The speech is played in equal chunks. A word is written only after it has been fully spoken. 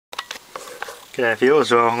G'day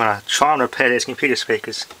viewers, well I'm going to try and repair these computer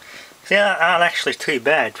speakers. They aren't actually too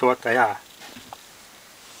bad for what they are.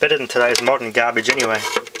 Better than today's modern garbage anyway.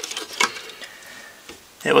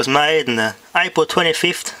 It was made on the April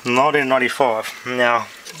 25th, 1995. Now,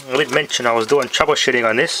 I did mention I was doing troubleshooting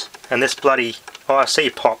on this, and this bloody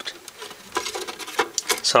IC popped.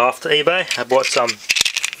 So off to eBay, I bought some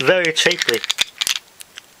very cheaply.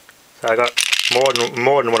 So I got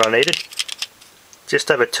more than what I needed. Just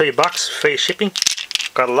over $2, free shipping.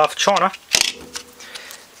 Gotta love China.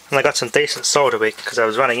 And I got some decent solder wick because I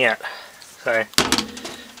was running out. So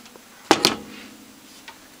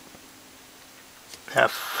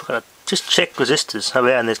I've got to just check resistors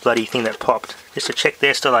around this bloody thing that popped, just to check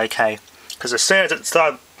they're still okay. Because as soon as it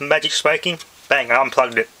started magic smoking, bang, I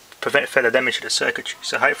unplugged it to prevent further damage to the circuitry.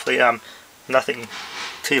 So hopefully nothing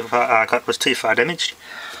too far, was too far damaged.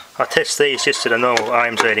 I'll test these just to the normal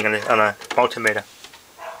ohms reading on a multimeter.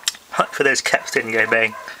 Hopefully those caps didn't go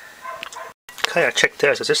bang. Okay, I checked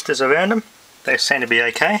those resistors around them. They seem to be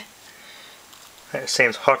okay. It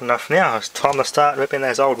seems hot enough now. It's time to start ripping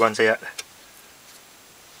those old ones out.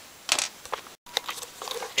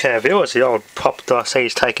 Okay, viewers, the old popped IC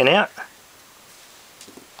is taken out.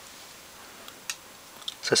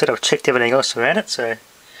 So I said I've checked everything else around it, so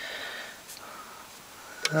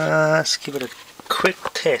let's give it a quick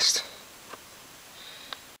test.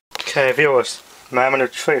 Okay viewers, moment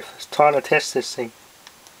of truth, it's time to test this thing.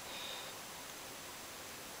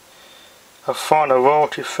 I find a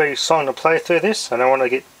royalty free song to play through this. I don't want to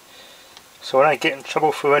get, so I don't get in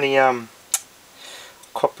trouble for any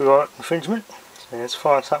copyright infringement. So let's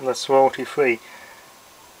find something that's royalty free.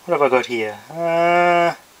 What have I got here?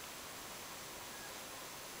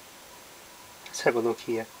 Let's have a look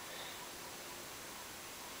here.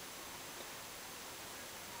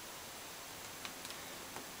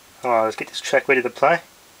 Alright, let's get this track ready to play.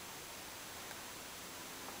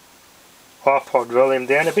 iPod volume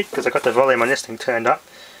down a bit because I got the volume on this thing turned up.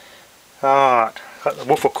 Alright, got the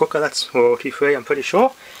woofer cooker, that's royalty free I'm pretty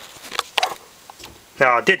sure.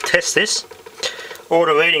 Now I did test this. All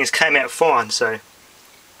the readings came out fine, so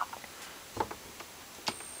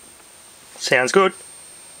sounds good.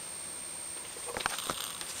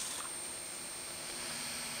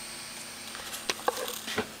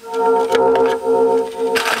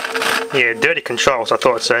 Yeah, dirty controls, I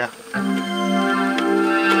thought so.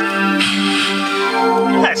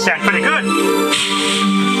 That sounds pretty good.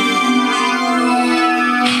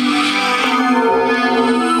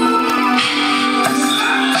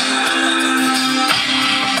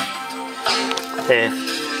 There.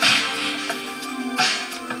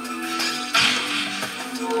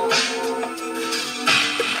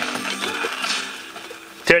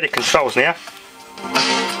 Dirty controls now.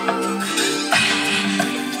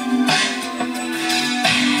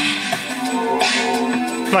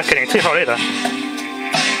 Not getting too hot either.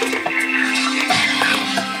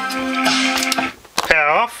 Power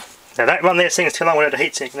off. Now don't run these things too long without the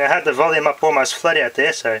heatsink. Now I had the volume up almost flat out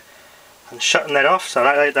there, so I'm shutting that off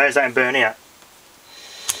so those don't burn out.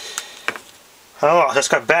 Oh, I've just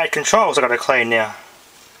got bad controls I've got to clean now.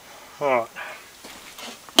 Alright.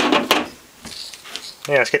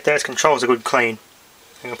 Yeah, let's get those controls a good clean.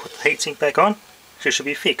 I'm going to put the heatsink back on. It should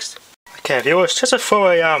be fixed. Okay viewers, just before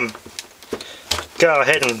I go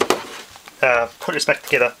ahead and put this back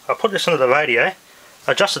together, I put this onto the radio,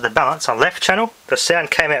 adjusted the balance on left channel, the sound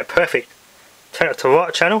came out perfect. Turned it to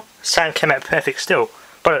right channel, the sound came out perfect still.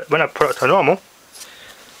 But when I put it to normal,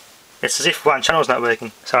 it's as if one channel's not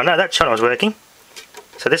working. So I know that channel is working.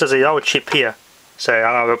 So this is the old chip here. So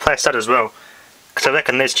I'm going to replace that as well. Because I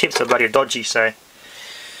reckon these chips are bloody dodgy, so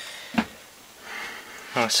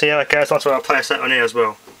I'll see how it goes once I replace that one here as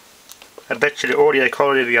well. I bet you the audio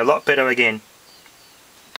quality will be a lot better again.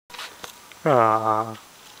 Ah,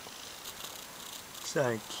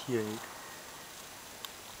 so cute.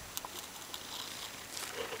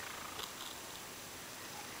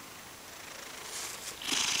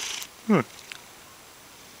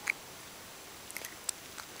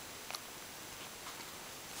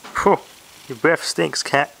 Phew, your breath stinks,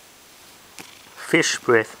 cat. Fish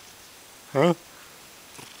breath, eh?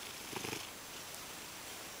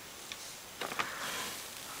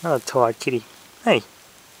 Another tired kitty. Hey,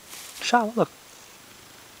 Charlotte,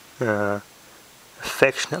 look.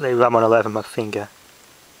 Affectionately rubbing all over my finger.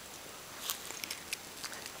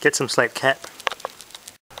 Get some sleep, cat.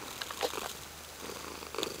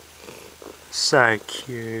 So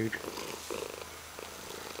cute.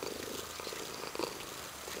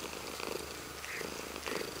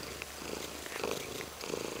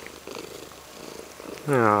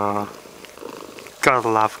 Oh, gotta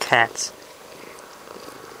love cats.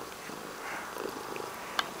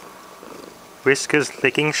 Whiskers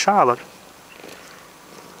licking Charlotte.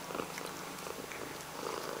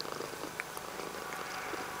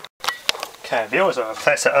 Okay viewers, I'll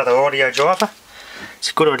replace that other audio driver.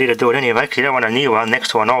 It's a good idea to do it anyway because you don't want a new one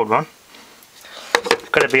next to an old one. It's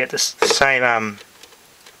got to be at the same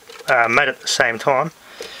made at the same time.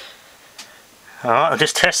 Alright, I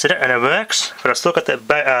just tested it and it works, but I've still got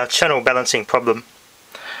that channel balancing problem.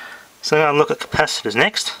 So I'm going to look at capacitors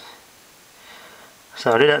next.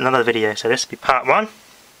 So I'll do that in another video, so this will be part 1.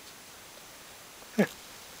 They're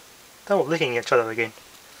all licking each other again.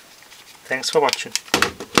 Thanks for watching.